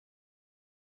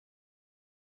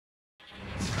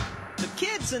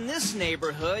kids in this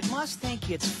neighborhood must think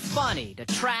it's funny to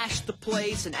trash the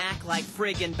place and act like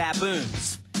friggin'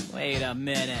 baboons. Wait a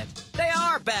minute. They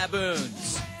are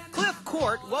baboons. Cliff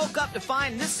Court woke up to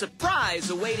find this surprise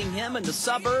awaiting him in the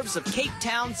suburbs of Cape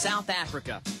Town, South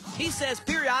Africa. He says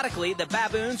periodically the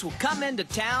baboons will come into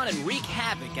town and wreak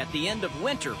havoc at the end of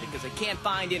winter because they can't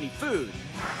find any food.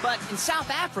 But in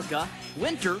South Africa,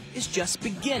 winter is just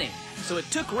beginning. So it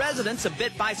took residents a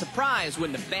bit by surprise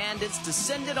when the bandits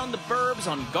descended on the burbs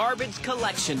on Garbage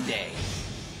Collection Day.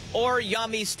 Or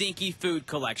Yummy Stinky Food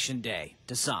Collection Day,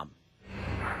 to some.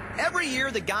 Every year,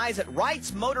 the guys at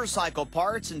Wright's Motorcycle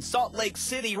Parts in Salt Lake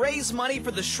City raise money for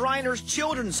the Shriners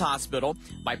Children's Hospital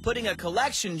by putting a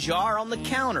collection jar on the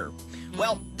counter.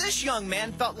 Well, this young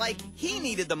man felt like he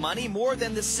needed the money more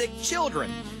than the sick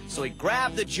children, so he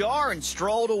grabbed the jar and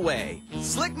strolled away.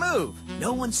 Slick move.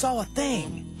 No one saw a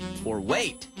thing. Or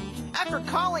wait. After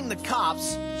calling the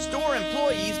cops, store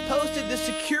employees posted the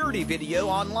security video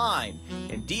online,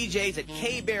 and DJs at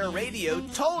K-Bear Radio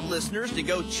told listeners to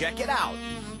go check it out.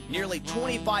 Nearly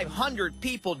 2,500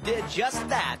 people did just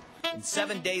that, and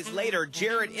 7 days later,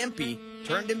 Jared Impey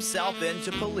turned himself in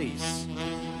to police.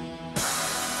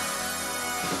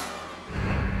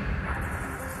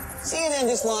 CNN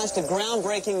just launched a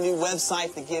groundbreaking new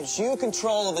website that gives you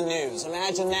control of the news.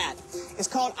 Imagine that. It's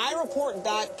called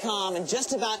iReport.com, and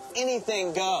just about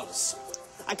anything goes.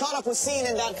 I caught up with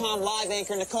CNN.com live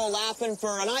anchor Nicole Lappin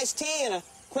for an iced tea and a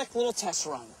quick little test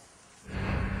run.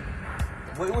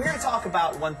 We're here to talk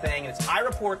about one thing, and it's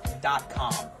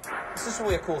iReport.com. This is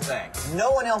really a cool thing.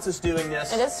 No one else is doing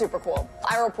this. It is super cool.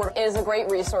 iReport is a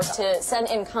great resource to send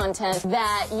in content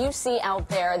that you see out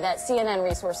there that CNN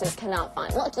resources cannot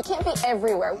find. Look, you can't be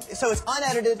everywhere. So it's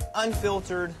unedited,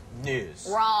 unfiltered news.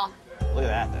 Raw. Look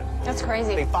at that, though. That's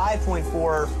crazy. A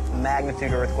 5.4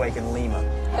 magnitude earthquake in Lima.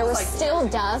 There was still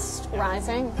dust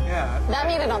rising. Yeah. That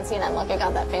made it on CNN. Look, it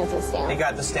got that fancy stamp. It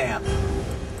got the stamp.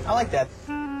 I like that.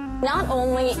 Not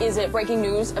only is it breaking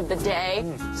news of the day,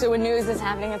 so when news is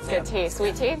happening, it's good tea.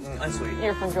 Sweet tea? Unsweet.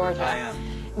 You're from Georgia. I am.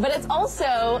 But it's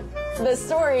also the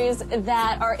stories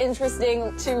that are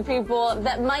interesting to people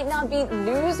that might not be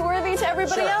newsworthy to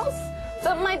everybody else,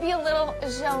 but might be a little,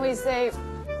 shall we say,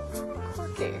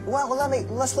 quirky. Well,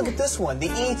 let's look at this one,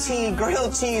 the E.T.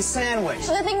 grilled cheese sandwich.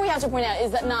 So the thing we have to point out is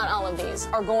that not all of these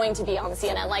are going to be on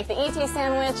CNN. Like the E.T.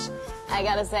 sandwich, I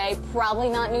gotta say, probably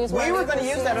not newsworthy. We were going to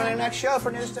use that on our next show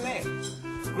for News to Me.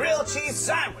 Grilled cheese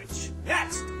sandwich,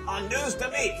 next on News to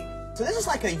Me. So this is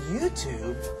like a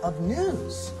YouTube of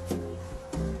news.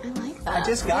 I like that. I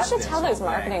just got You should this. tell those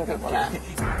marketing people that.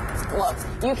 Look,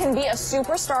 you can be a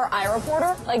superstar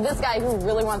iReporter, like this guy who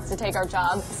really wants to take our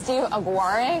job, Steve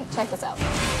Aguare. Check this out.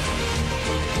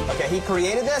 Okay, he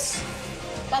created this?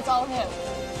 That's all him.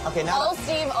 Okay, now All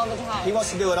Steve all the time. he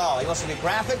wants to do it all. He wants to do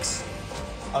graphics.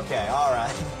 Okay, all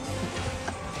right.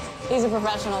 He's a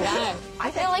professional guy.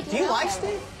 I feel like do you like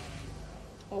Steve?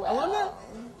 Well, A little bit?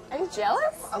 Are you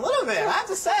jealous? A little bit, I have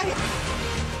to say.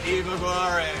 Steve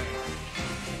Aguare.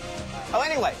 Oh,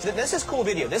 anyway, so this is a cool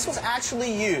video. This was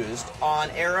actually used on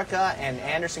Erica and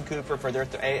Anderson Cooper for their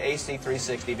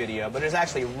AC360 video, but it's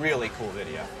actually a really cool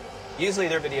video. Usually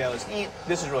their videos,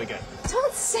 this is really good.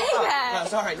 Don't say that. No,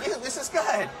 sorry, this is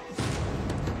good.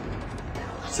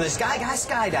 So this guy's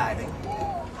skydiving.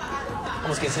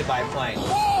 Almost gets hit by a plane.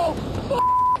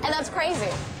 And that's crazy.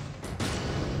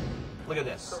 Look at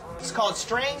this. It's called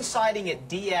Strange Sighting at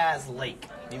Diaz Lake.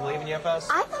 Do you believe in UFOs?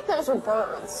 I thought those were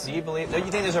birds. Do you believe? Do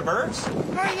you think those are birds?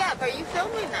 Hurry up, are you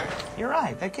filming that? You're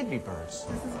right. That could be birds.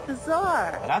 This is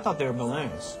bizarre. But I thought they were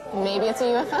balloons. Maybe it's a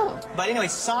UFO. But anyway,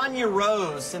 Sonia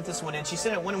Rose sent this one in. She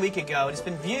sent it 1 week ago, and it's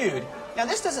been viewed. Now,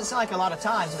 this doesn't sound like a lot of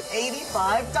times, but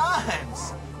 85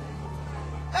 times.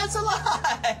 That's a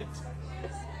lot.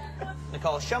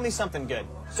 Nicole, show me something good.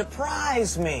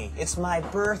 Surprise me. It's my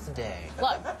birthday.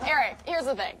 Look, Eric, here's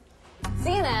the thing.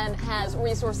 CNN has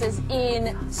resources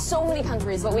in so many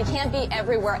countries, but we can't be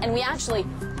everywhere, and we actually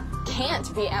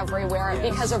can't be everywhere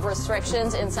because of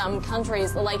restrictions in some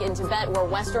countries, like in Tibet, where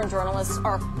Western journalists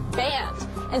are banned.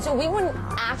 And so we wouldn't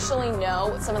actually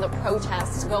know some of the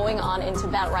protests going on in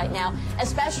Tibet right now,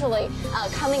 especially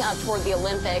coming up toward the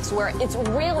Olympics, where it's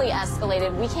really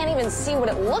escalated. We can't even see what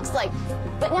it looks like.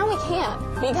 But now we can,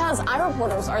 because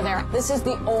iReporters are there. This is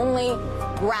the only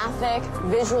graphic,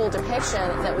 visual depiction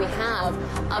that we have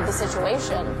of the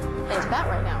situation in Tibet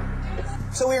right now.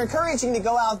 So we're encouraging you to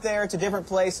go out there to different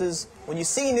places. When you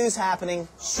see news happening,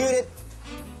 shoot it,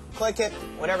 click it,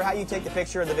 whatever, how you take the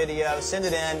picture of the video, send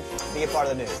it in, be a part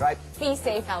of the news, right? Be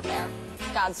safe out there.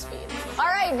 Godspeed. All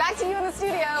right, back to you in the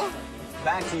studio.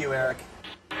 Back to you, Eric.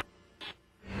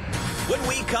 When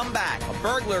we come back, a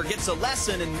burglar gets a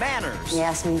lesson in manners. He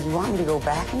asked me, you want me to go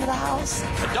back into the house?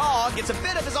 The dog gets a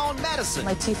bit of his own medicine.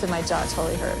 My teeth and my jaw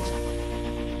totally hurt.